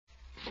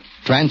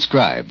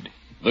Transcribed.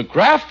 The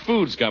Kraft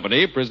Foods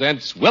Company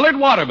presents Willard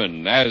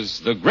Waterman as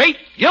the Great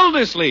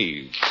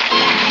Gildersleeve.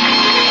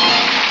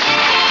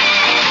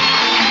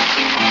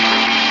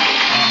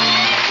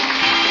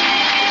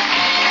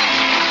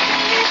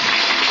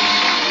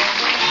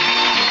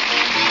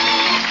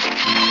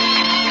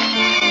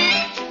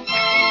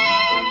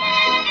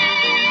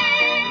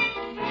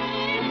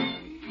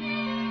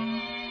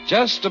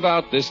 Just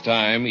about this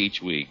time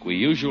each week, we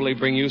usually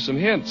bring you some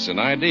hints and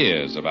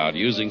ideas about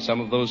using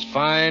some of those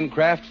fine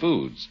Kraft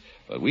foods.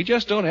 But we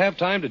just don't have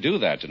time to do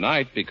that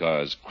tonight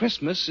because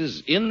Christmas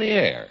is in the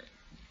air.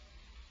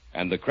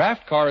 And the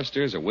Kraft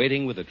choristers are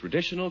waiting with a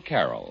traditional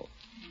carol.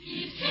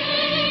 He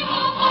came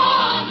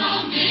upon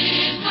a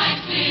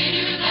midnight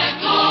clear, that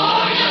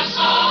glorious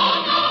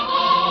song of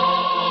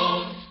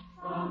old.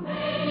 From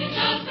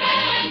angels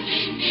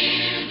bending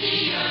near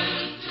the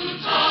earth to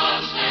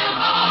touch their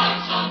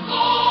hearts of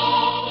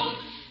gold.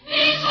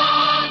 Peace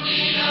on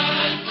the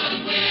earth,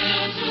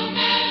 goodwill to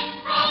men,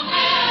 from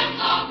hands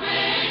of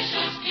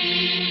gracious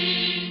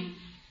King.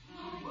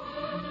 The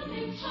world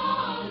in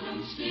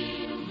solemn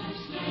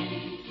stillness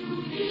lay to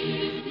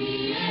hear the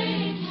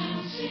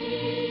angels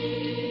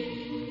sing.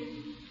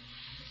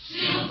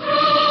 Still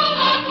through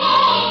the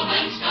globe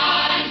and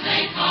skies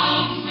they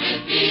come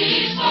with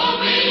peaceful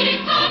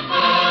wings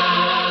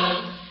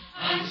unfurled,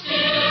 and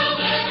still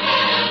their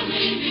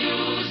heavenly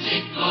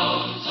music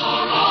flows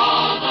o'er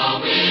all the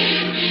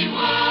weary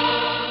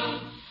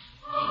world.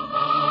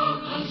 Above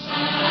the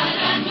sad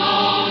and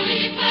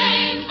lonely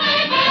plains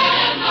they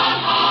bend on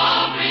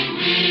hovering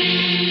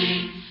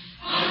wing,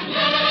 and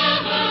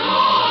ever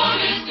o'er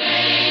his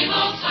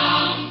stable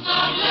sounds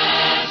the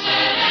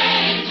blessed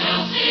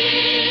angels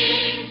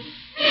sing.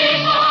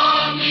 Peace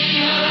on the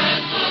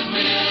earth,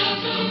 goodwill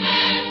to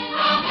men,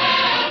 from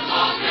heaven's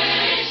all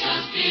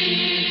gracious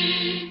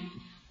King.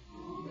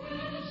 Oh,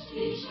 rest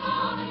each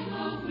eye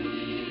the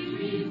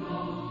weary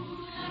road,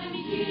 and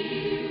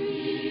hear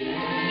the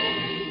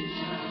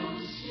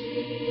angels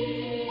sing.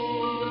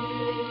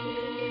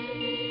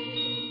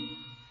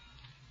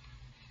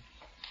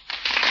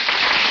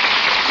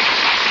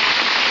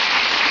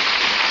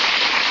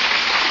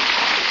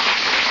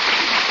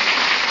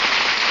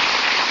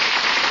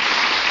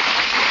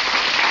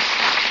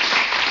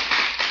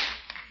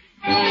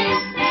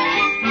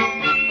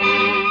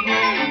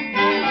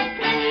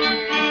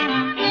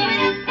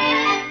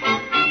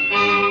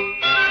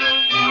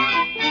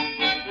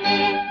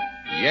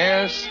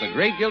 Yes, the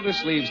great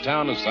Gildersleeve's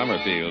town of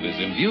Summerfield is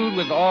imbued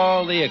with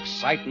all the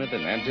excitement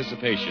and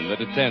anticipation that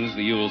attends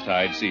the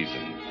Yuletide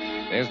season.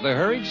 There's the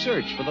hurried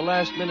search for the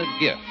last-minute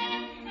gift,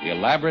 the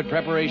elaborate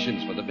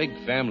preparations for the big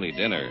family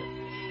dinner,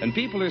 and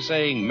people are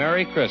saying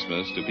Merry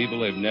Christmas to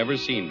people they've never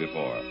seen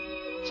before.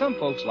 Some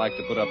folks like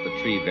to put up the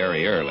tree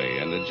very early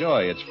and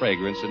enjoy its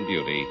fragrance and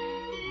beauty,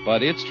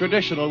 but it's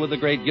traditional with the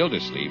great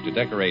Gildersleeve to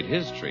decorate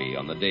his tree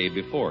on the day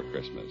before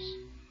Christmas.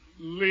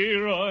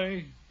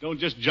 Leroy, don't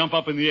just jump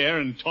up in the air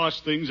and toss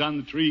things on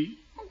the tree.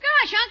 Oh,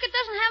 gosh, Unc, it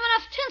doesn't have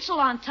enough tinsel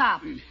on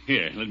top.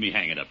 Here, let me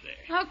hang it up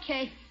there.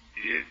 Okay.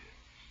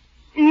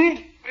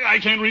 I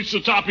can't reach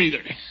the top either.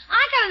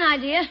 I got an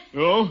idea.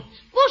 Oh?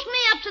 Boost me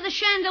up to the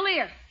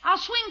chandelier. I'll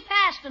swing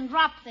past and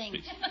drop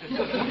things.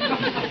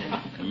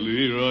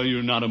 Leroy,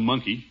 you're not a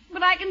monkey.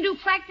 But I can do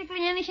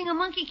practically anything a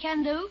monkey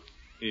can do.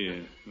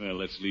 Yeah, well,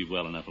 let's leave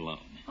well enough alone.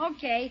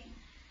 Okay.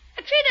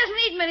 A tree doesn't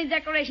need many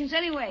decorations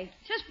anyway.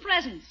 Just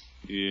presents.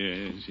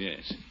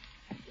 Yes.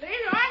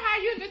 Leroy, how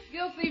you and Mr.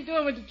 Gildersleeve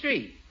doing with the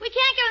tree? We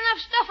can't get enough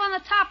stuff on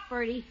the top,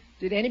 Bertie.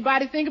 Did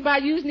anybody think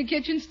about using the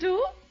kitchen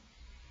stool?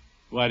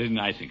 Why didn't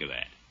I think of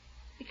that?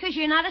 Because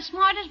you're not as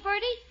smart as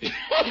Bertie?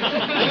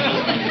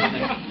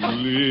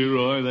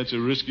 Leroy, that's a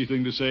risky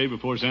thing to say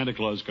before Santa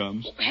Claus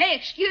comes. Hey,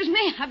 excuse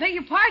me. I beg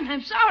your pardon.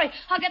 I'm sorry.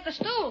 I'll get the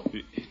stool.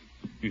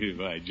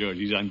 Why, George,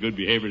 he's on good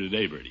behavior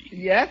today, Bertie.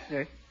 Yes,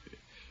 sir.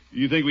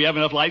 You think we have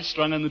enough lights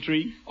strung on the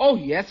tree? Oh,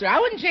 yes, sir. I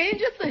wouldn't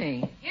change a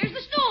thing. Here's the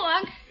stool,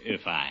 Unc.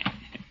 Fine.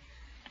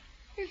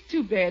 It's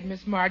too bad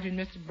Miss Margie and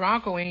Mr.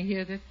 Bronco ain't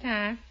here this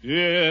time.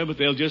 Yeah, but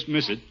they'll just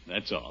miss it,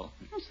 that's all.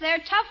 It's their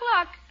tough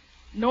luck.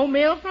 No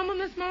mail from them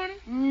this morning?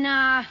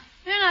 Nah,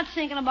 they're not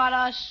thinking about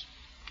us.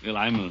 Well,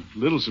 I'm a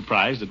little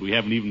surprised that we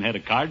haven't even had a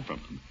card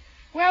from them.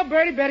 Well,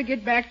 Bertie better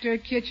get back to her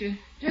kitchen.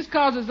 Just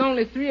 'cause there's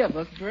only 3 of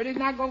us, Bertie's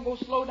not going to go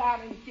slow down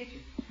in the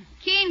kitchen.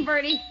 Keen,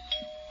 Bertie.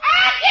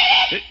 I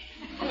did it!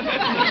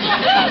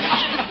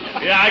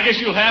 Yeah, I guess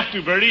you'll have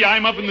to, Bertie.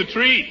 I'm up in the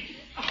tree.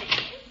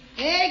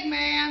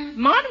 Eggman.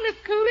 Morning, Miss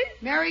Cooley.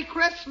 Merry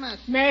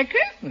Christmas. Merry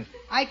Christmas.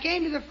 I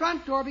came to the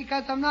front door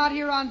because I'm not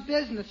here on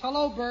business.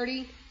 Hello,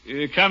 Bertie.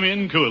 Come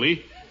in,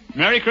 Cooley.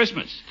 Merry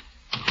Christmas.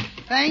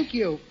 Thank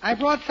you. I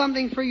brought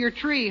something for your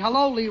tree.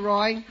 Hello,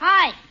 Leroy.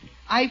 Hi.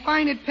 I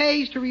find it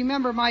pays to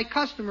remember my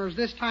customers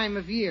this time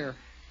of year.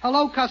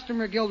 Hello,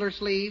 customer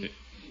Gildersleeve.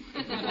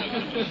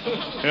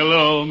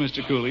 Hello,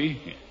 Mr.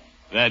 Cooley.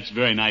 That's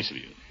very nice of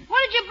you.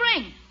 What did you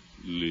bring?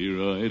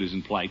 Leroy, it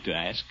isn't polite to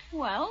ask.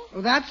 Well?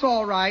 Oh, that's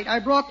all right. I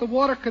brought the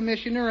water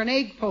commissioner an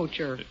egg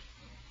poacher.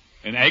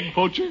 An egg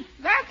poacher?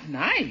 That's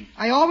Nice.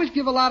 I always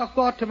give a lot of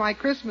thought to my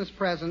Christmas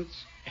presents.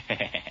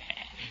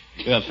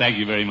 Well, thank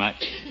you very much.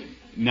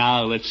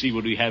 Now, let's see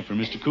what we have for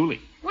Mr. Cooley.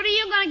 What are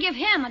you going to give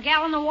him, a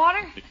gallon of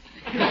water?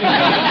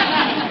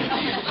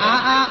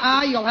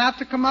 You'll have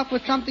to come up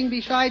with something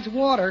besides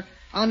water.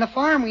 On the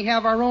farm, we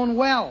have our own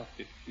well.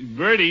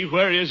 Bertie,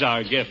 where is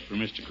our gift for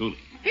Mr. Cooley?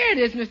 Here it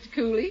is, Mr.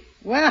 Cooley.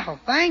 Well,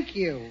 thank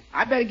you.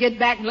 I better get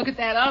back and look at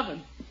that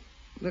oven.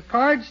 The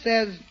card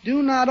says,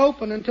 do not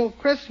open until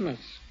Christmas.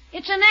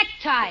 It's a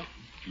necktie.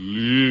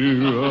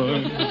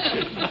 Leroy.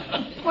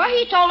 Well,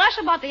 he told us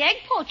about the egg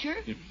poacher.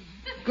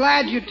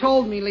 Glad you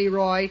told me,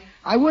 Leroy.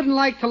 I wouldn't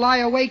like to lie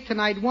awake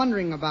tonight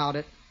wondering about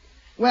it.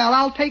 Well,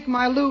 I'll take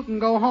my loot and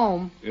go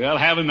home. Well,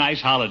 have a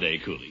nice holiday,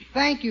 Cooley.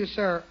 Thank you,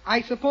 sir.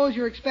 I suppose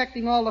you're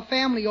expecting all the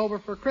family over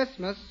for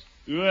Christmas.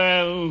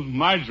 Well,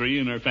 Marjorie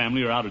and her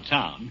family are out of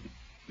town.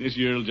 This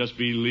year it'll just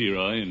be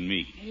Leroy and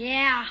me.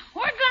 Yeah,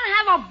 we're going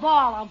to have a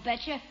ball, I'll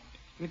bet you.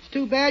 It's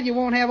too bad you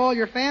won't have all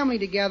your family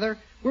together.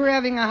 We're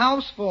having a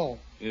house full.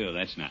 Oh,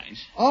 that's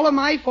nice. All of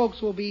my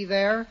folks will be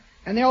there,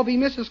 and there'll be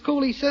Mrs.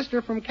 Cooley's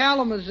sister from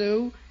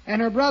Kalamazoo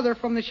and her brother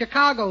from the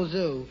Chicago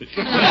Zoo.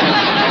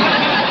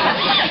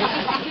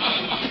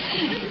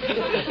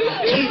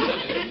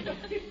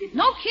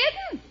 No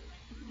kidding?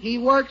 He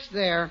works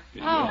there.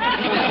 Oh.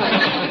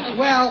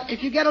 Well,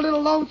 if you get a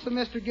little lonesome,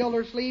 Mr.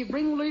 Gildersleeve,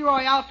 bring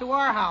Leroy out to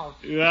our house.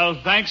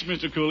 Well, thanks,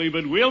 Mr. Cooley,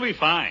 but we'll be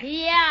fine.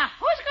 Yeah,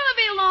 who's going to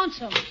be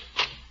lonesome?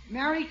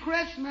 Merry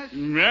Christmas.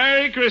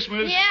 Merry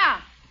Christmas.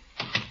 Yeah.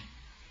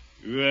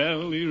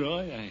 Well,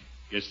 Leroy, I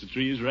guess the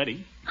tree is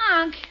ready.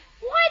 Unc,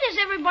 why does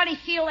everybody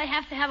feel they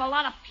have to have a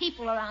lot of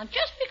people around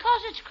just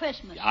because it's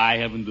Christmas? I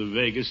haven't the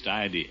vaguest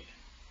idea.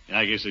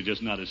 I guess they're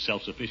just not as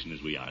self-sufficient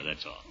as we are,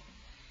 that's all.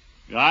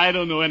 I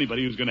don't know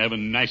anybody who's going to have a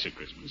nicer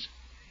Christmas.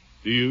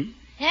 Do you?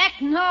 Heck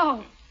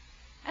no.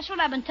 That's what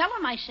I've been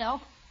telling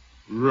myself.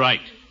 Right.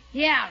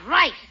 Yeah,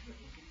 right.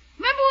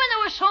 Remember when there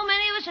were so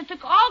many of us that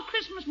took all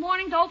Christmas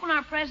morning to open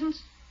our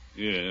presents?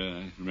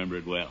 Yeah, I remember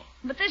it well.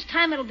 But this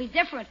time it'll be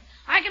different.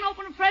 I can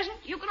open a present,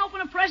 you can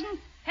open a present.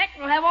 Heck,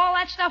 we'll have all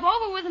that stuff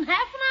over with in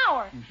half an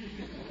hour.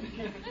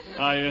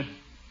 I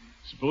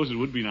suppose it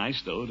would be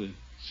nice, though, to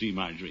see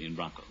Marjorie and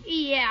Bronco.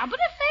 Yeah, but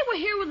if they were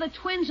here with the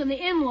twins and the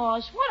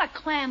in-laws, what a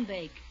clam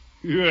bake.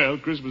 Well,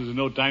 Christmas is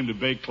no time to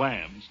bake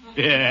clams.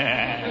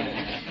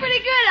 Yeah. Pretty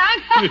good,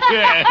 Unc.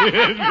 Yeah,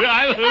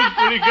 that was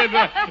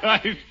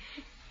pretty good.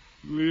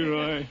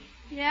 Leroy,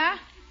 Yeah?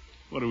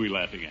 what are we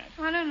laughing at?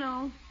 I don't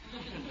know.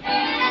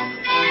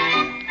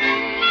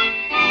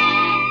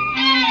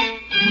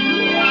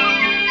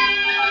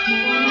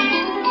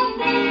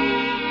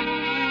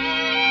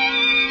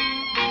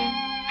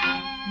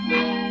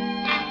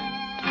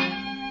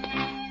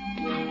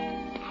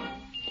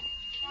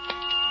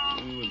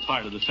 With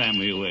part of the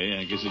family away,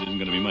 I guess it isn't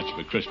going to be much of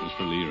a Christmas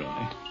for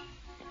Leroy.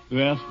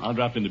 Well, I'll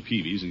drop into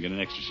Peavy's and get an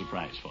extra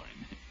surprise for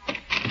him.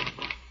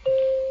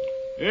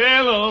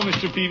 Hello,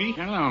 Mr. Peavy.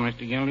 Hello,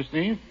 Mr.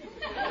 Gildersleeve.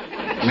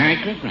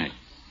 Merry Christmas.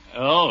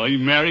 Oh,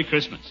 Merry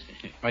Christmas.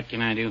 What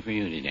can I do for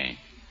you today?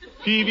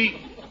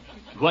 Peavy,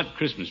 what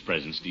Christmas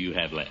presents do you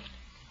have left?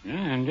 Yeah,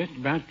 I'm just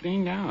about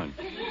cleaned out.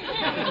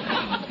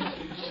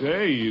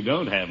 Say, you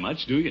don't have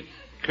much, do you?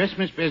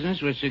 Christmas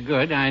business was so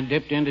good, I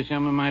dipped into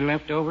some of my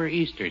leftover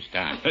Easter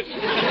stock.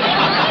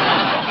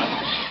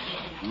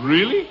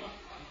 Really?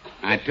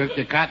 I took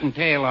the cotton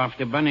tail off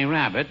the bunny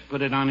rabbit,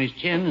 put it on his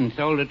chin, and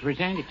sold it for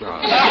Santa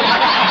Claus.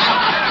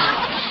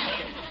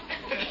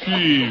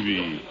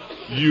 Peavy,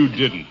 you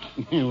didn't.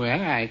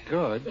 Well, I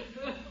could.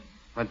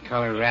 What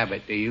color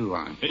rabbit do you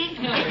want?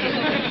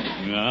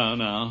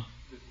 No.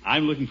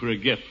 I'm looking for a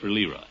gift for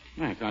Leroy.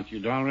 I thought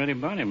you'd already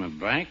bought him a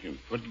bike, a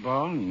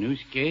football, and new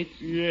skates.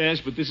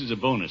 Yes, but this is a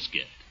bonus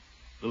gift.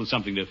 A little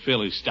something to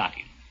fill his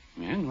stocking.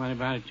 And what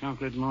about a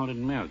chocolate malted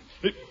milk?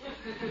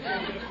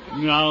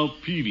 Now,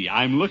 Peavy,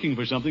 I'm looking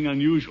for something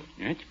unusual.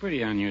 That's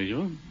pretty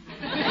unusual.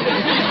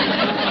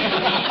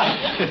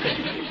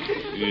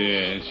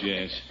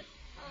 Yes.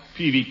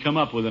 Peavy, come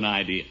up with an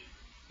idea.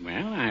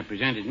 Well, I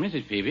presented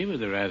Mrs. Peavy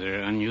with a rather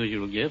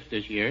unusual gift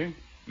this year.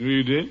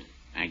 You did?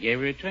 I gave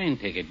her a train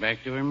ticket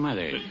back to her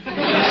mother.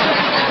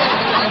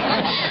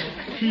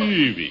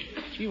 Peavy.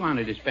 She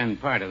wanted to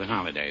spend part of the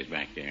holidays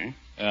back there.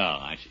 Oh,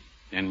 I see.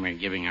 Then we're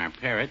giving our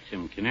parrot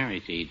some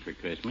canary seed for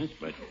Christmas,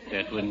 but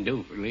that wouldn't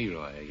do for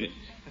Leroy, I guess.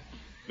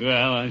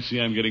 Well, I see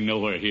I'm getting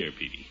nowhere here,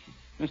 Peavy.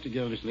 Mr.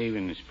 Gildersleeve,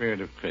 in the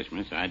spirit of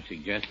Christmas, I'd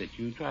suggest that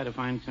you try to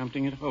find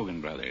something at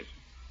Hogan Brothers.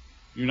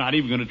 You're not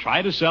even going to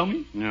try to sell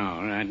me?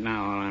 No, right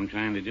now all I'm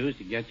trying to do is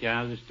to get you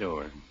out of the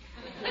store.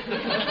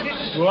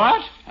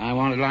 What? I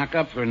want to lock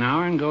up for an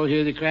hour and go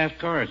hear the craft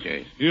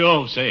chorusers.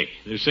 Oh, say,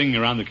 they're singing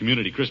around the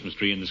community Christmas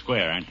tree in the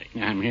square, aren't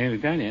they? I'm here to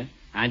tell you.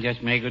 I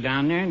just may go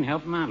down there and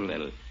help them out a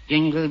little.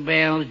 Jingle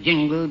bells,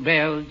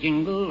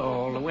 jingle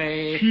all the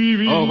way.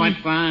 Peavy. Oh, what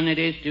fun it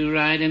is to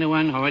ride in a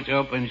one-horse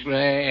open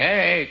sleigh.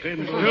 Hey,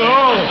 Christmas.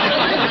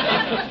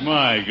 Oh!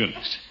 My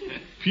goodness.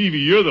 Peavy,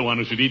 you're the one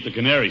who should eat the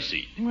canary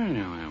seed. Well,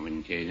 no, I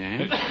wouldn't say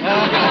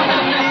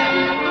that.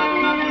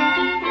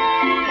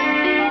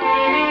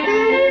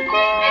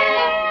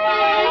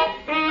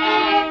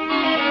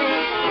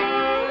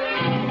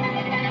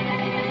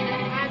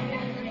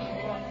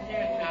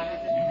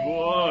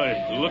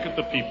 look at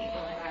the people.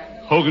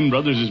 Hogan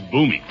Brothers is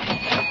booming.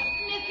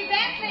 Mr.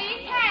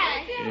 Bentley,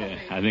 cash. Yeah,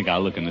 I think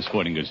I'll look in the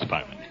sporting goods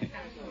department.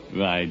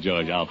 Why,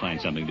 George, I'll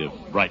find something to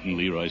brighten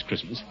Leroy's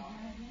Christmas.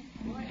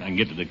 If I can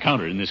get to the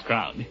counter in this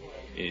crowd.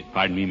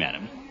 Pardon me,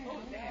 madam.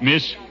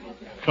 Miss,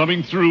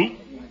 coming through.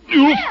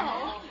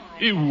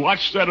 You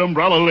watch that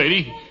umbrella,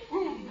 lady.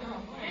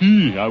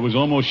 I was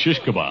almost shish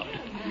kebabbed.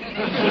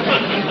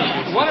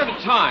 One at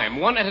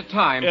a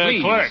time,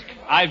 please. Clerk,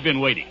 I've been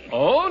waiting.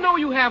 Oh, no,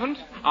 you haven't.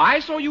 I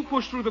saw you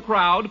push through the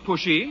crowd,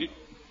 pushy.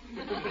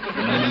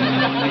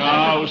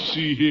 Now,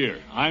 see here.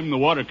 I'm the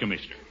water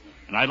commissioner,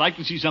 and I'd like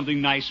to see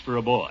something nice for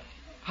a boy.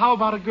 How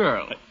about a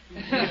girl?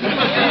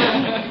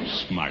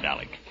 Smart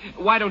Alec.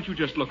 Why don't you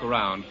just look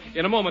around?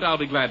 In a moment, I'll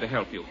be glad to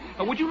help you.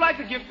 Would you like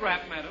a gift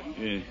wrap,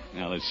 madam?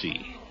 Now, let's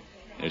see.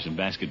 There's some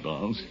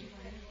basketballs,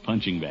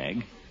 punching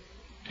bag,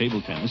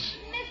 table tennis.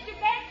 Mr.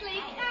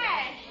 Bentley,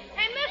 cash.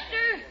 Hey,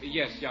 mister,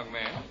 Yes, young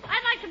man.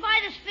 I'd like to buy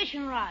this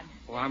fishing rod.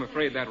 Well, I'm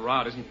afraid that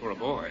rod isn't for a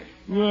boy.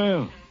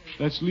 Well,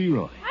 that's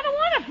Leroy. I don't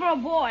want it for a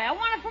boy. I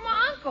want it for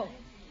my uncle.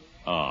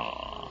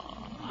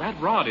 Oh. That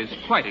rod is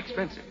quite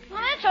expensive.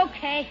 Well, that's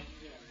okay.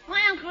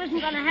 My uncle isn't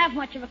going to have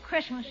much of a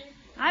Christmas.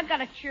 I've got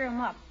to cheer him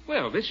up.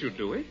 Well, this should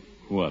do it.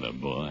 What a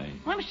boy.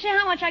 Let me see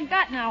how much I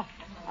got now.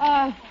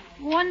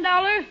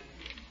 $1,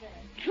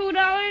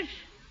 $2,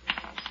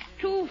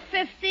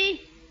 $2.50,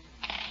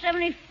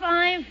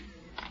 75,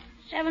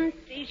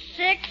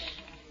 76,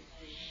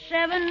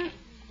 7,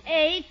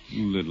 8.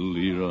 Little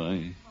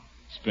Leroy,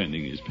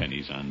 spending his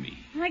pennies on me.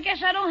 I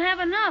guess I don't have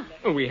enough.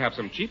 Well, we have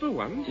some cheaper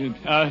ones.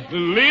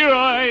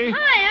 Leroy!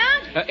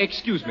 Hi, Unc.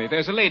 Excuse me,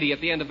 there's a lady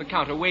at the end of the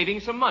counter waving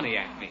some money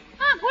at me.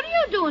 Unc, what are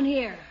you doing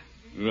here?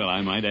 Well,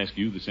 I might ask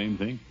you the same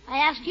thing. I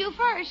asked you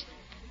first.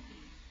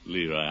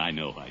 Leroy, I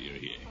know why you're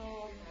here.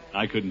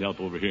 I couldn't help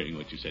overhearing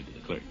what you said to the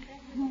clerk.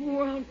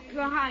 Well,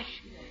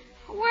 gosh.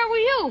 Where were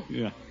you?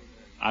 Yeah.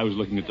 I was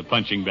looking at the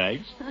punching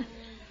bags.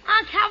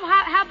 Unc, how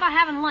about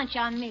having lunch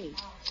on me?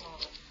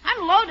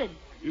 I'm loaded.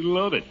 You're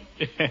loaded.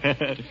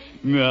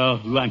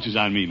 No, lunch is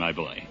on me, my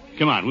boy.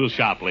 Come on, we'll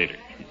shop later.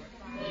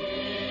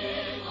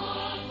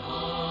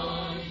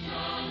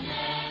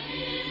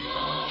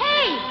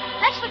 Hey,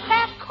 that's the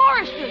craft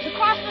choristers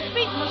across the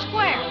street in the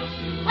square.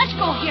 Let's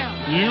go hear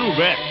them. You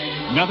bet.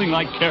 Nothing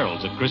like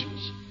carols at Christmas.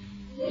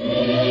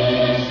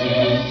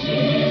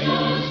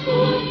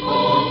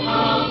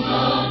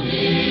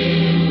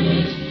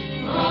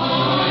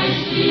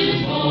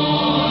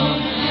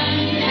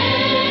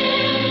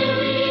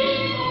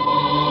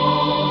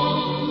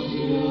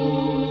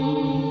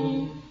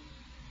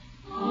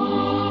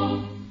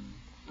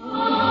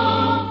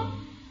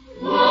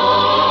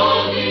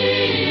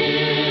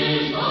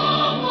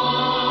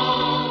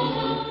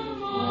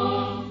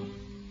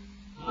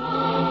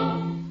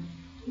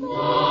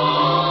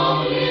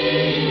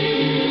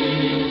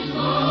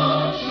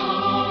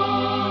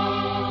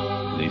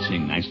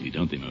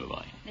 Don't they, my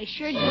boy? They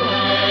sure do.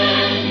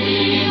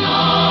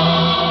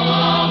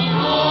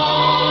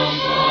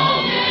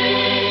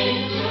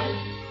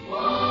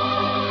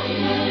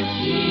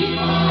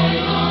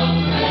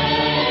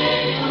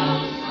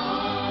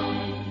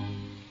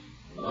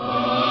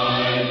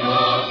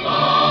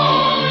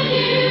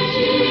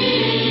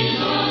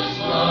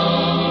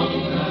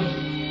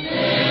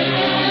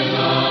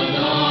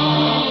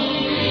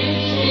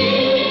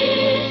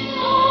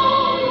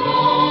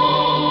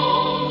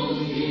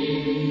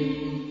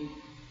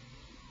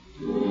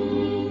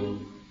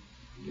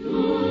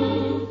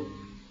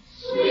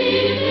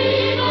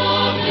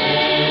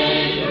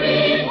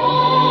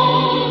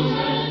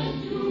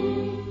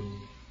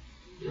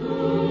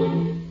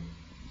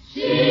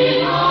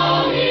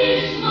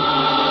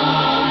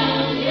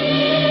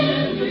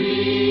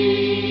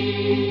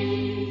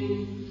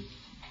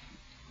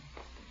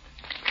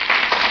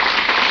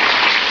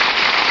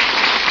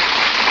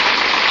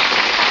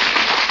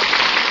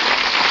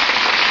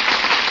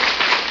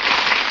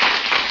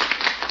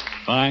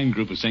 Fine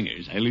group of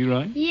singers, eh,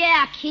 Leroy?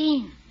 Yeah,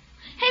 keen.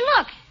 Hey,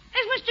 look.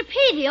 There's Mr.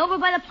 Peavy over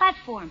by the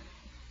platform.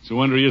 It's a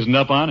wonder he isn't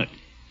up on it. And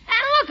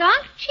look,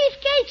 Unc. Chief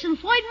Gates and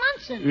Floyd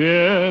Munson.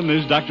 Yeah, and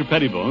there's Dr.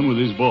 Pettibone with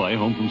his boy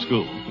home from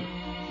school.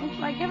 Looks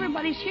like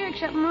everybody's here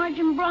except Marge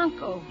and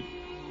Bronco.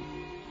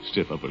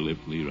 Stiff upper lip,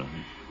 Leroy.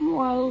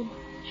 Well,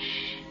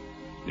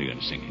 They're going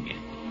to sing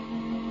again.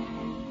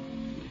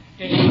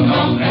 Ding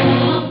dong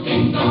bell,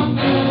 ding dong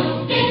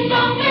bell, ding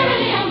dong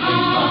merrily on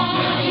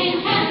high,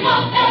 and the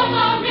bells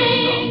are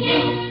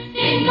ringing.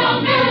 Ding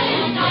dong merrily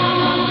on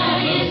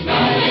high, is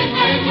merry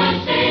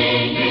Christmas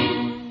singing.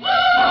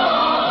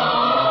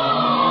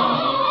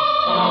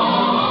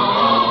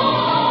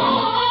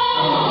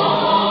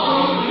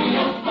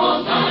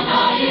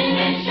 Hosanna in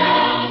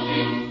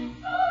excelsis.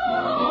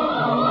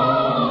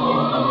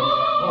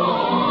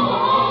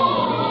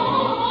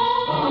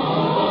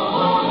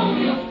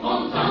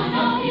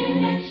 Hosanna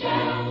in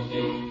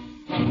excelsis.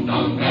 Ding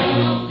dong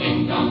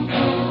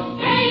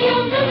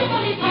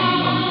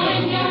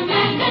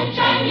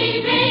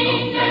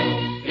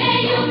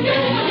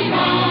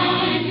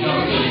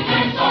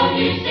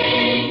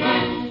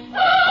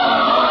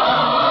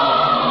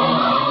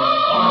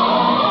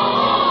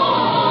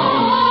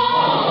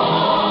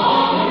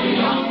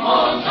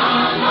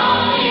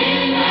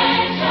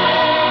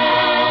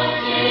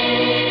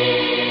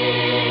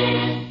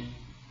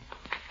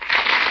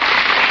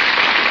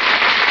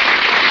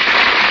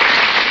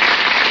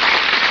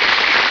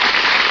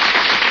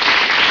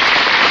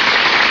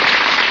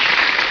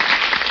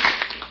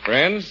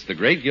moments, the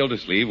great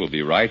Gildersleeve will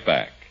be right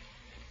back.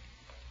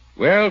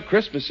 Well,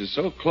 Christmas is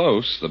so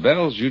close, the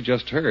bells you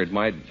just heard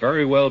might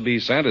very well be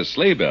Santa's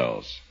sleigh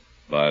bells.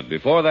 But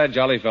before that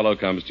jolly fellow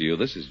comes to you,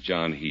 this is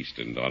John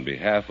Heaston on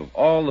behalf of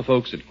all the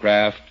folks at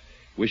Kraft,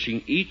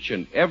 wishing each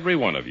and every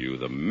one of you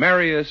the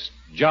merriest,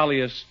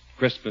 jolliest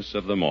Christmas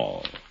of them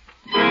all.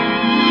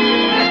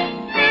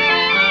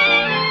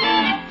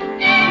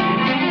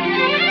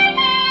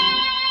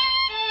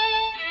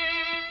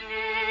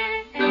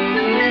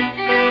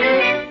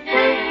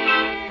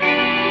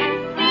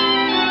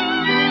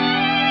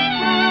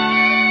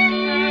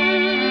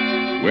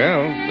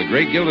 Well, the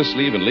great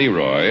Gildersleeve and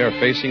Leroy are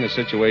facing a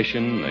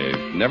situation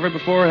they've never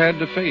before had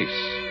to face,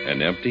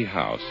 an empty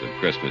house at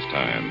Christmas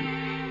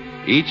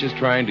time. Each is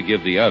trying to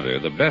give the other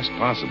the best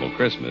possible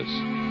Christmas,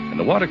 and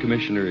the water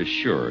commissioner is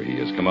sure he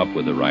has come up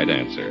with the right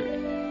answer.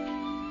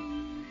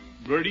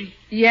 Bertie?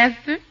 Yes,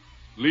 sir?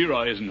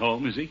 Leroy isn't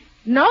home, is he?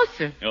 No,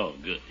 sir. Oh,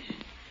 good.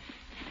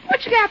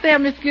 What you got there,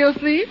 Miss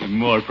Gildersleeve?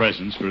 More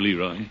presents for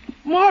Leroy.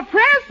 More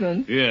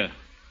presents? Yeah.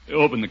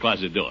 Open the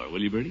closet door,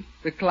 will you, Bertie?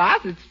 The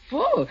closet's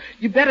full.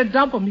 You better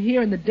dump them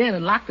here in the den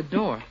and lock the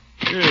door.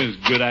 Yes,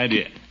 good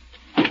idea.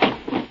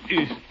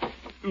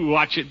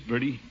 Watch it,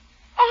 Bertie.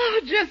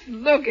 Oh, just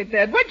look at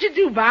that. What'd you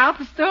do, buy out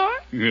the store?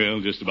 Well,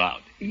 just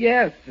about.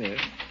 Yes, sir.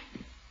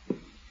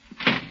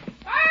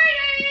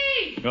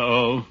 Bertie!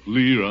 Uh-oh,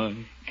 Leroy.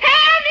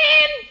 Come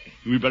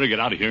in! We better get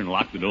out of here and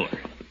lock the door.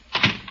 Bertie,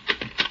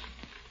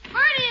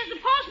 has the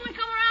postman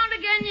come around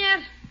again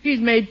yet? He's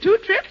made 2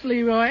 trips,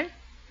 Leroy.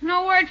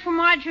 No word from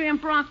Marjorie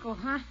and Bronco,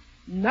 huh?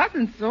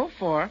 Nothing so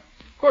far.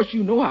 Of course,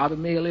 you know how the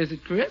mail is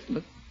at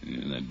Christmas.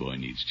 Yeah, that boy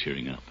needs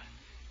cheering up.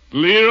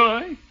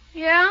 Leroy,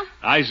 Yeah?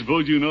 I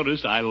suppose you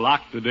noticed I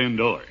locked the den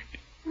door.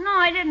 No,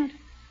 I didn't.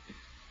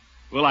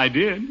 Well, I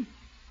did.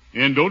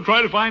 And don't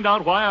try to find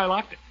out why I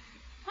locked it.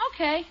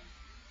 Okay.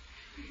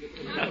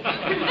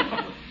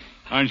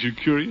 Aren't you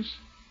curious?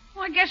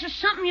 Well, I guess it's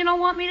something you don't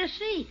want me to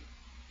see.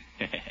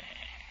 Can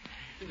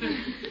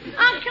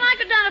I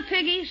go down to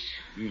Piggy's?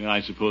 Yeah,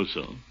 I suppose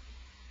so.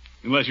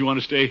 Unless you want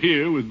to stay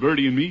here with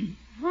Bertie and me.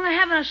 Well, they're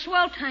having a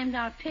swell time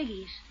down at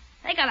Piggy's.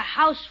 They got a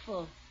house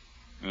full.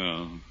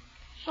 Oh.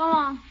 So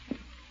long.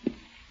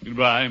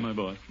 Goodbye, my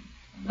boy.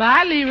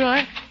 Bye,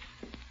 Leroy.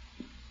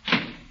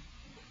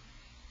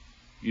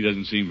 He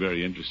doesn't seem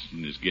very interested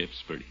in his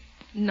gifts, Bertie.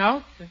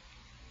 No, sir.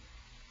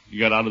 You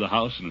got out of the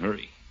house in a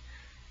hurry.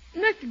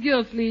 Mr.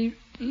 Gildersleeve,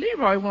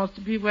 Leroy wants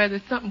to be where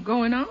there's something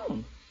going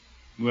on.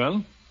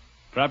 Well,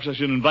 perhaps I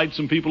should invite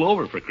some people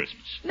over for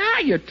Christmas. Now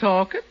you're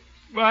talking.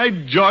 Why,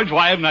 George,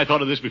 why haven't I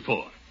thought of this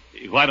before?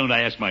 Why don't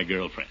I ask my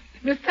girlfriend?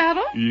 Miss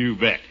Tuttle? You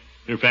bet.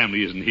 Her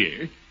family isn't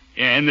here.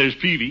 And there's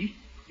Peavy.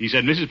 He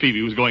said Mrs.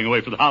 Peavy was going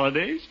away for the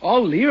holidays.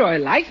 Oh, Leroy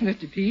likes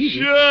Mr. Peavy.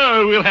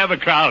 Sure, we'll have a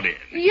crowd in.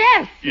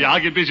 Yes, sir. Yeah, I'll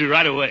get busy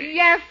right away.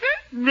 Yes,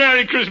 sir.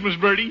 Merry Christmas,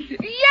 Bertie.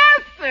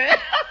 Yes, sir.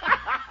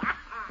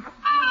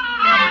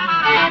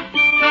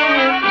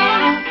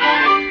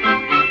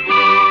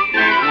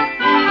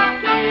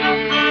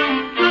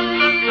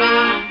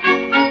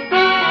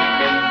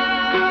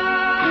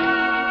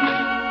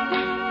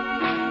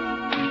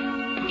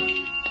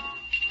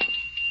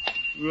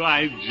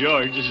 Why,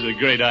 George, this is a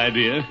great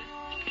idea.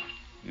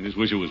 I just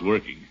wish it was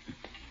working.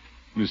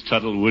 Miss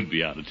Tuttle would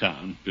be out of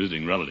town,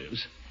 visiting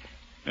relatives.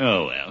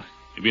 Oh, well,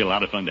 it'd be a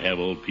lot of fun to have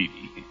old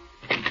Peavy.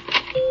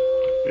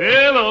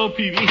 Hello,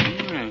 Peavy.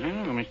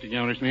 Hello, Mr.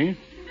 Gildersleeve.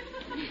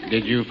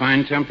 Did you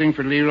find something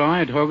for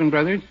Leroy at Hogan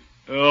Brothers?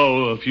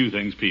 Oh, a few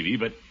things, Peavy,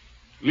 but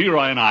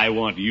Leroy and I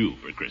want you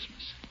for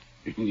Christmas.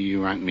 Do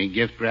you want me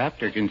gift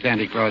wrapped, or can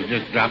Santa Claus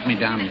just drop me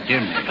down the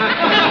chimney?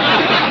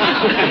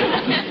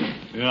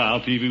 Yeah,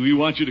 Peavy, we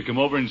want you to come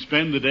over and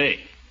spend the day.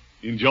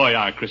 Enjoy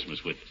our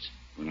Christmas with us.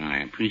 Well, I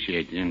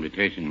appreciate the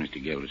invitation,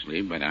 Mr.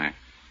 Gildersleeve, but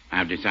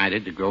I've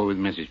decided to go with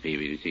Mrs.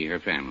 Peavy to see her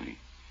family.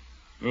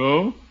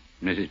 Oh?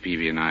 Mrs.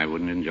 Peavy and I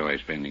wouldn't enjoy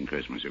spending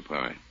Christmas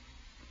apart.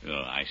 Oh,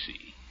 I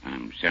see.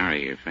 I'm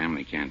sorry your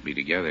family can't be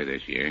together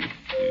this year.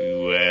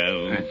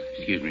 Well...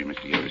 Excuse me,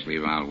 Mr.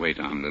 Gildersleeve. I'll wait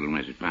on little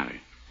Mrs. Potter.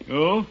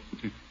 Oh?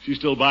 She's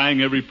still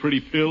buying every pretty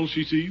pill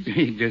she sees?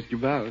 Just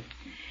about.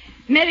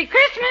 Merry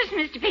Christmas,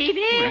 Mr.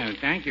 Peavy. Well,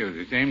 thank you.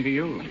 The same to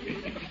you.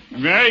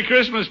 Merry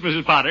Christmas,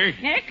 Mrs. Potter.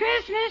 Merry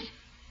Christmas.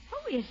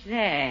 Who is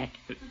that?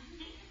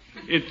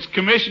 It's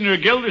Commissioner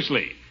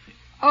Gildersleeve.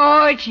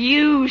 Oh, it's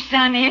you,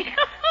 Sonny.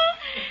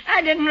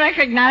 I didn't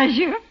recognize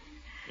you.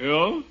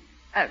 Oh?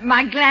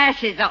 My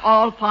glasses are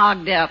all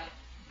fogged up.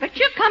 But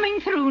you're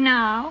coming through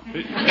now.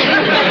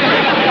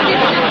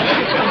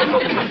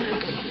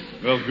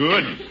 Well,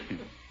 good.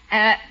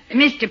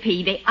 Mr.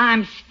 Peavy,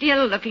 I'm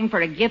still looking for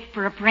a gift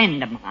for a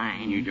friend of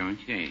mine. You don't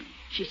say.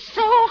 She's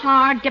so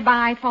hard to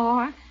buy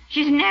for.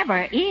 She's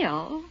never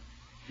ill.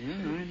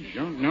 Well, I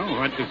don't know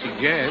what to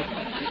suggest.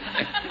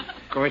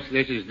 Of course,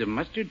 this is the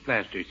mustard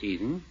plaster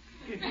season.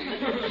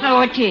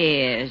 So it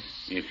is.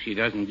 If she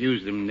doesn't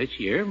use them this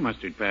year,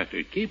 mustard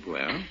plasters keep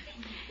well.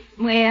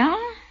 Well,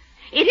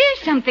 it is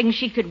something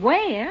she could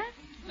wear,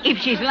 if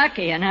she's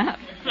lucky enough.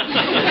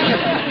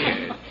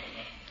 Yes.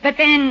 But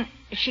then,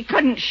 She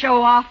couldn't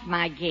show off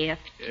my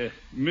gift.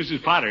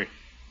 Mrs. Potter,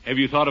 have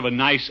you thought of a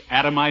nice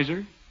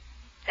atomizer?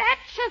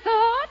 That's a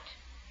thought.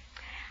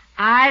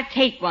 I'll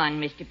take one,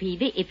 Mr.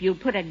 Peavy, if you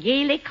put a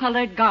gaily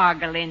colored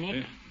gargle in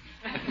it.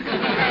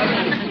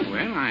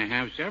 Well, I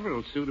have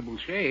several suitable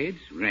shades.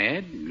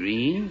 Red,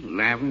 green,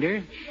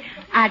 lavender.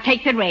 I'll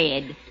take the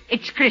red.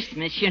 It's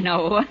Christmas, you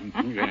know.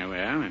 Yeah,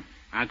 well,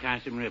 I'll tie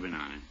some ribbon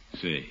on it.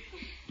 Say,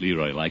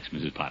 Leroy likes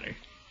Mrs. Potter.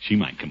 She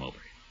might come over.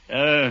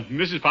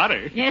 Mrs.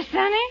 Potter. Yes,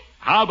 Sonny?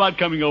 How about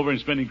coming over and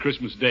spending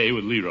Christmas Day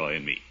with Leroy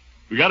and me?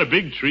 We got a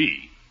big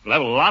tree. We'll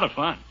have a lot of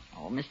fun.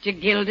 Oh, Mr.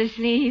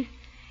 Gildersleeve,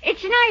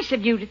 it's nice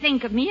of you to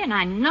think of me, and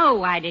I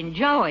know I'd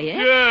enjoy it.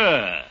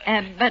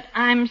 Yeah. But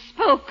I'm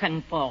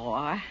spoken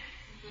for.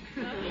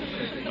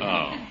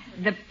 Oh.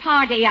 The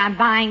party I'm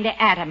buying the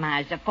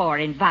atomizer for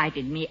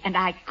invited me, and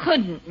I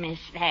couldn't miss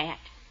that.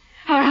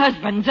 Her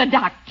husband's a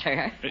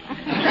doctor.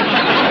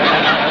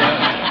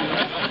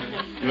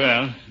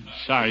 Well,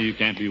 sorry you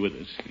can't be with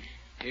us.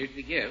 Here's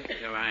the gift.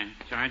 Shall I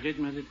charge it,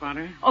 Mrs.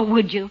 Potter? Oh,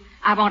 would you?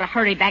 I want to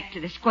hurry back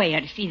to the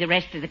square to see the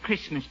rest of the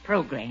Christmas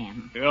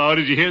program. Oh,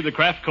 did you hear the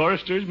craft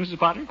choristers, Mrs.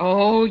 Potter?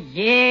 Oh,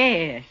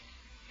 yes.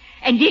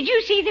 And did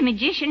you see the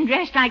magician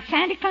dressed like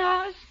Santa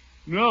Claus?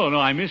 No,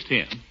 I missed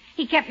him.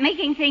 He kept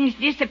making things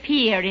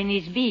disappear in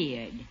his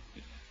beard.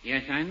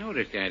 Yes, I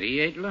noticed that.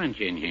 He ate lunch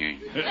in here.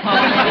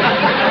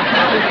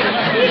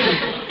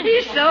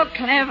 He's so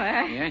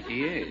clever. Yes,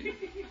 he is.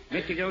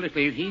 Mr.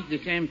 Gildersleeve, he's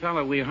the same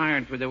fellow we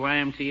hired for the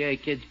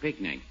YMCA kids'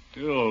 picnic.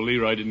 Oh,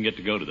 Leroy didn't get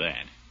to go to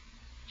that.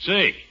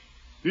 Say,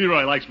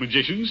 Leroy likes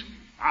magicians.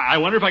 I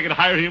wonder if I could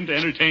hire him to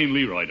entertain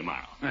Leroy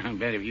tomorrow. I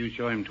bet if you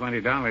show him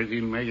 $20,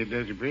 he'll make it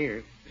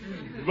disappear.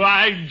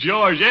 By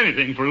George,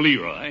 anything for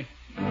Leroy.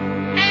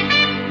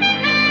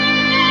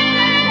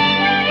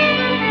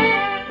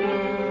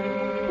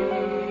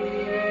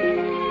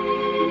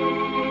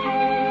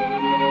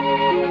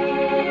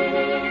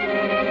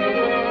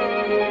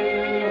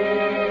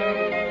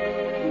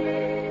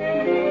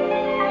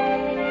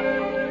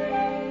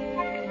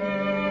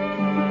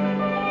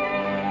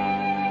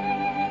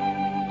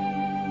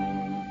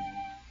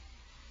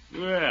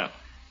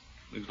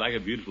 Looks like a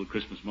beautiful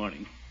Christmas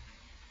morning.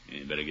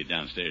 You better get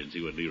downstairs and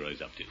see what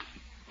Leroy's up to.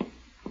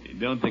 You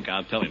don't think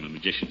I'll tell him a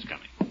magician's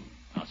coming.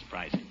 I'll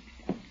surprise him.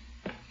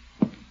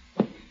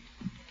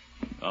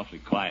 Awfully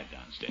quiet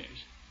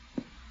downstairs.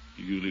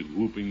 He's usually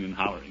whooping and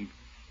hollering.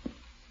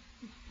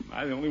 Am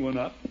I the only one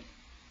up?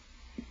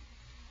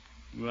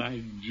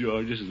 Why,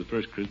 George, this is the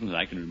first Christmas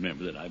I can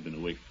remember that I've been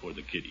awake before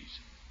the kiddies.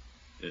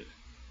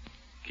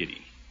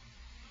 Kitty.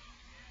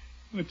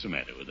 What's the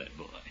matter with that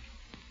boy?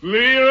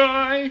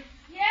 Leroy!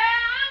 Yeah?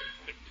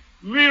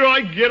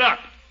 Leroy, get up.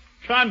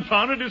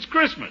 Confound it, it's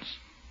Christmas.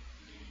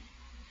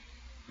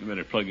 I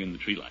better plug in the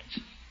tree lights.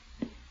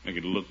 Make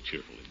it look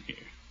cheerful in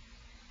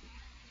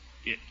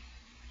here.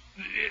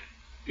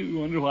 You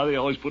wonder why they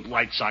always put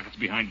light sockets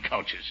behind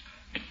couches.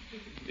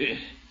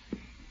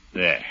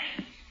 There.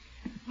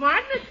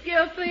 Morning, Miss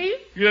Gildersleeve.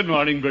 Good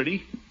morning,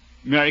 Bertie.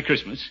 Merry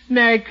Christmas.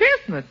 Merry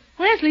Christmas.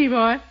 Where's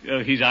Leroy?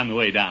 He's on the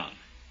way down.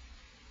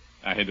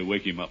 I had to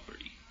wake him up,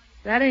 Bertie.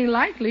 That ain't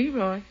like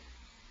Leroy.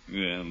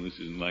 Well, this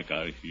isn't like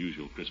our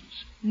usual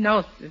Christmas.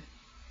 No, sir.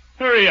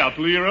 Hurry up,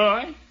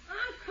 Leroy. I'm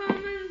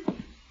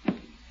coming.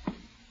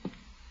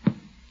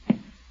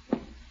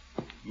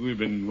 We've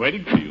been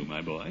waiting for you,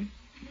 my boy.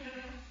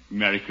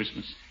 Merry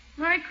Christmas.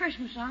 Merry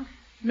Christmas, Unc.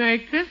 Merry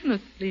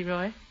Christmas,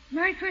 Leroy.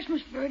 Merry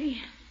Christmas,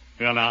 Bertie.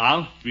 Well, now,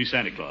 I'll be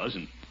Santa Claus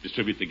and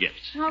distribute the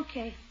gifts.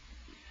 Okay.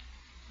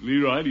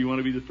 Leroy, do you want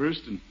to be the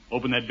first and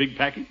open that big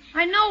package?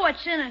 I know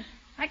what's in it.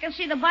 I can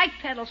see the bike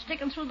pedal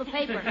sticking through the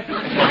paper.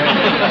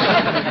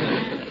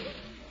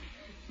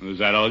 Is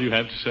that all you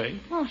have to say?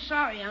 Oh,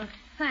 sorry, Unc.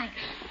 Thanks.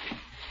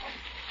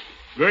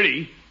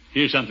 Bertie,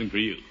 here's something for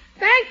you.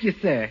 Thank you,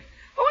 sir.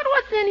 I wonder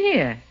what's in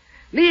here.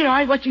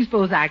 Leroy, what you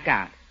suppose I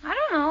got? I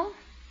don't know.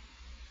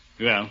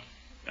 Well,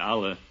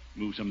 I'll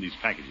move some of these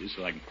packages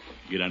so I can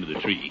get under the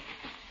tree.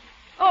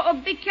 Oh,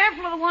 be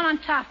careful of the one on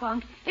top,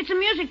 Unc. It's a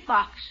music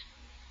box.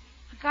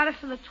 I got it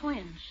for the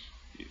twins.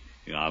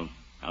 Yeah,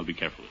 I'll be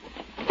careful.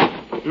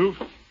 Oof,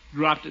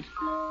 dropped it.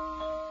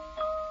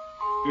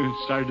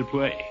 It started to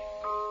play.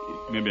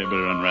 Maybe I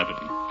better unwrap it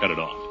and cut it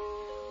off.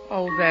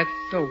 Oh, that's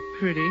so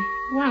pretty.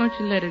 Why don't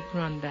you let it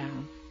run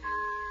down?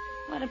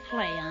 Let it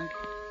play, Unc.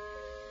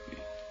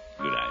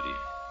 Good idea.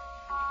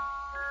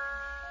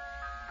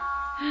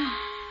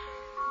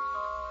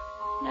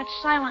 That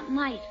silent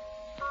night.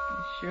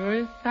 It sure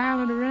is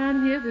silent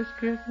around here this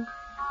Christmas.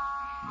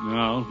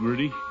 Now,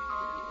 Bertie?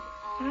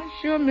 I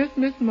sure miss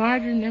Miss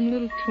Marjorie and them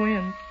little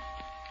twins.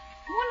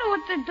 I wonder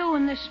what they're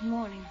doing this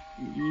morning.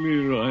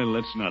 Leroy,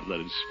 let's not let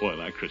it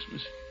spoil our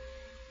Christmas.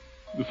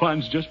 The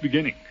fun's just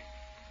beginning.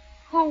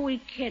 Who are we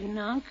kidding,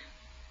 Unc?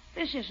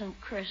 This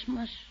isn't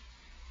Christmas.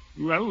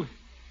 Well, it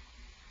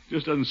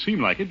just doesn't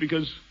seem like it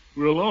because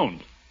we're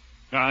alone.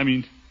 I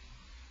mean,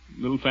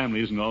 the little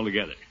family isn't all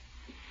together.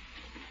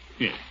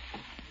 Here,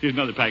 here's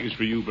another package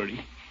for you,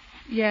 Bertie.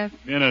 Yes.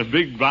 And a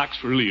big box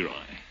for Leroy.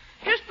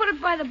 Just put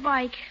it by the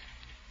bike.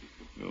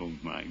 Oh,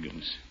 my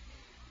goodness.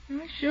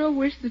 I sure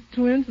wish the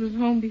twins was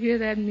home to hear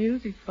that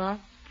music, Pop.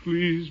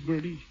 Please,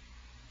 Bertie,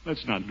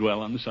 let's not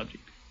dwell on the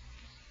subject.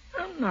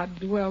 I'm not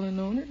dwelling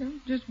on it.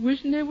 I'm just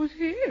wishing they was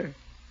here.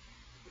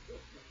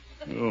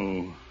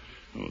 Oh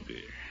dear.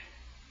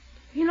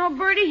 You know,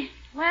 Bertie,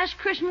 last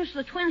Christmas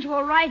the twins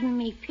were riding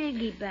me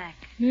piggyback.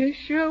 They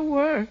sure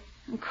were.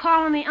 And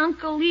calling me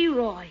Uncle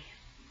Leroy.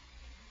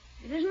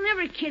 It isn't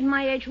every kid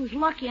my age who's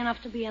lucky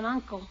enough to be an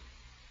uncle.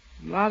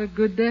 A lot of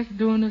good that's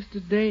doing us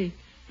today.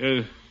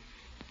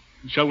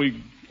 Shall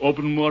we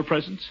open more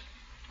presents?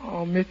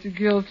 Oh, Mr.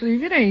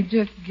 Gildersleeve, it ain't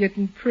just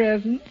getting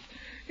presents.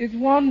 It's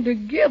wanting to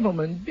give 'em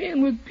and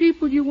being with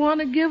people you want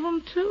to give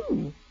 'em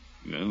to.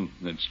 Well,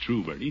 that's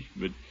true, Bertie,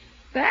 but...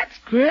 That's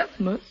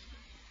Christmas,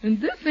 and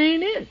this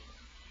ain't it.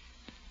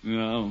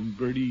 No,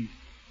 Bertie...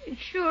 It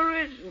sure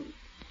isn't.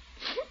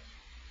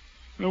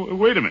 No,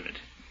 wait a minute.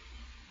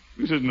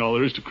 This isn't all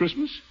there is to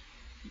Christmas.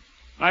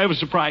 I have a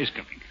surprise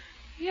coming.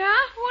 Yeah?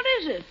 What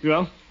is it?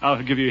 Well,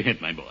 I'll give you a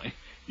hint, my boy.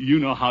 You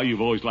know how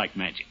you've always liked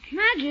magic.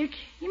 Magic?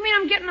 You mean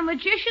I'm getting a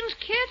magician's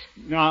kit?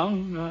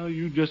 No,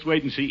 you just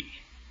wait and see.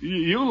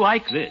 You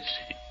like this.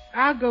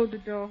 I'll go to the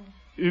door.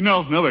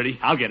 No, Bertie,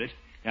 I'll get it.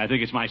 I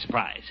think it's my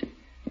surprise.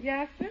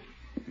 Yes, sir?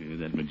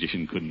 That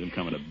magician couldn't have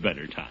come at a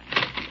better time.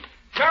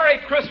 Merry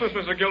Christmas,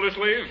 Mr.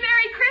 Gildersleeve.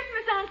 Merry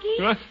Christmas,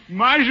 Unky.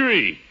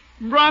 Marjorie!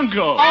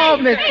 Bronco! Oh,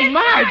 Miss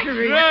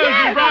Marjorie.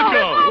 Yes,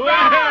 Bronco!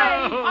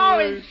 Oh,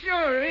 it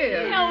sure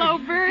is. Hello,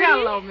 Bertie.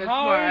 Hello, Miss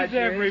How Marjorie. is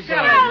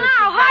everybody?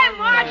 Hello. Hi,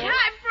 Marge.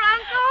 Hi,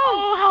 Bronco.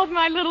 Oh, how's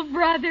my little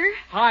brother?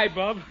 Hi,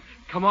 Bub.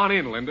 Come on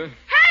in, Linda. Hey,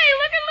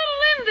 look at little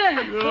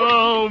Linda.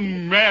 Oh,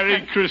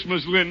 Merry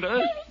Christmas,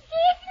 Linda.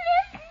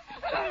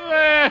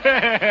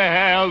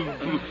 Well,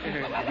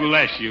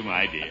 bless you,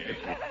 my dear.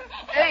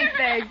 Ain't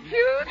they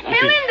cute?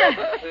 Hey, Linda.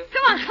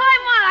 Come on, climb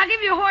on. I'll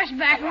give you a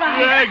horseback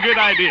ride. Yeah, good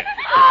idea.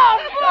 Oh,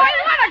 boy,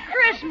 what a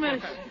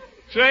Christmas.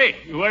 Say,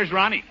 where's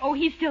Ronnie? Oh,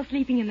 he's still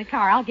sleeping in the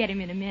car. I'll get him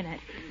in a minute.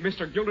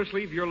 Mr.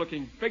 Gildersleeve, you're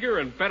looking bigger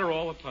and better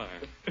all the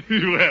time.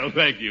 Well,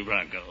 thank you,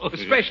 Bronco.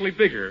 Especially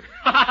bigger.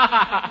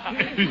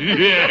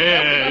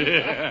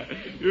 Yeah.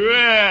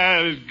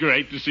 Well, it's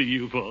great to see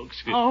you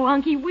folks. Oh,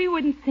 Unky, we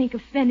wouldn't think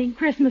of spending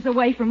Christmas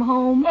away from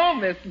home. Oh,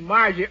 Miss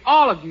Marjorie,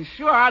 all of you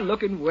sure are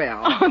looking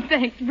well. Oh,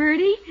 thanks,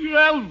 Bertie.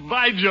 Well,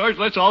 by George,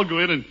 let's all go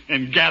in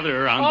and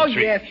gather around the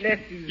tree. Yes,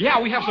 let's do that.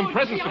 Yeah, we have some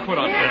presents to put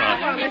on.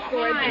 Come on, let's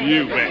go in.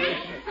 You bet.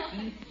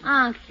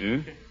 Unc, Huh?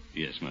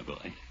 Yes, my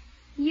boy.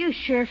 you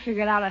sure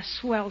figured out a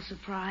swell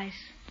surprise.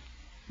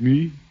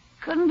 Me?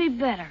 Couldn't be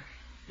better.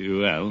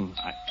 Well,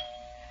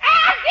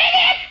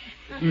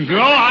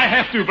 No, I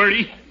have to,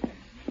 Bertie.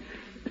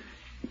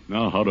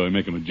 Now, how do I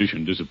make a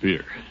magician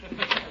disappear?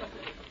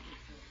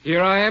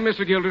 Here I am,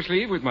 Mr.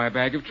 Gildersleeve, with my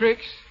bag of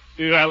tricks.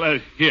 Well,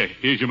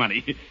 here's your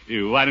money.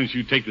 Why don't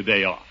you take the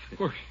day off?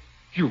 Well,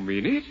 you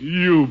mean it?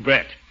 You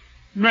bet.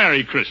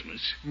 Merry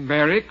Christmas.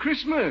 Merry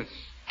Christmas.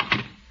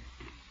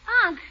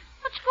 Unc,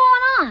 what's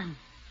going on?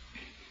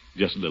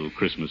 Just a little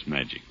Christmas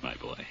magic, my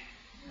boy.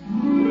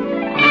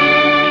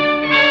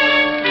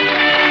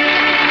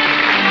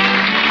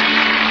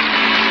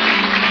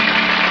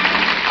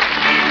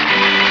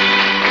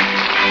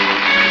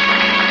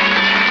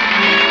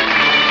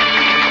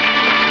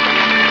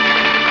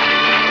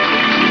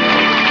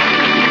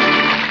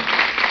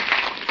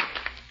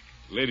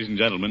 Ladies and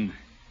gentlemen,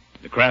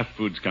 the Kraft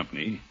Foods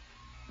Company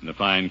and the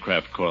Fine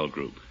Kraft Coil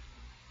Group,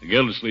 the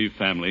Gildersleeve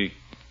family,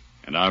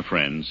 and our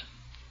friends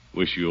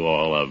wish you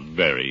all a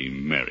very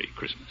Merry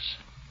Christmas.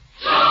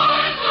 Joy to the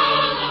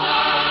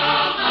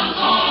world, the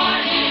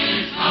Lord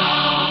is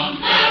come.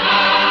 Let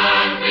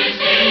earth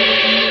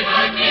receive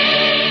a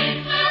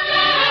King. Let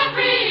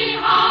every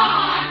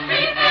heart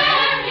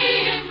prepare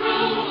his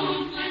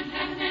room.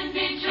 And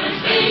nature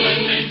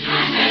sings,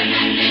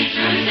 and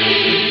nature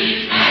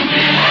sings, and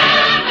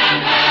heaven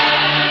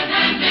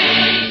and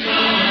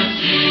nature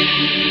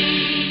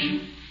sing.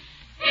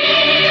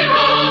 He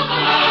rules the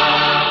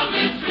world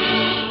with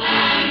truth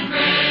and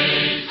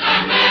grace,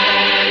 and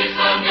makes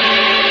the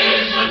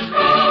nations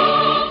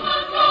prove the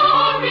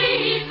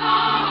glory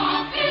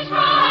of his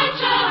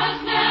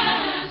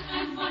righteousness,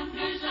 and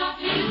wonders of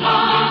his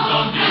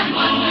love, and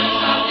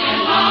wonders of his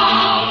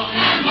love,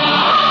 and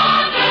wonders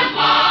of his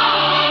love.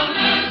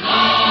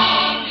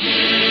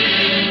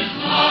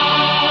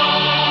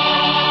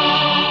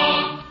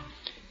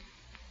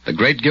 The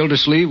Great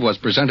Gildersleeve was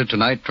presented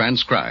tonight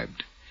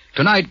transcribed.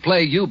 Tonight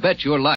play You Bet Your Life.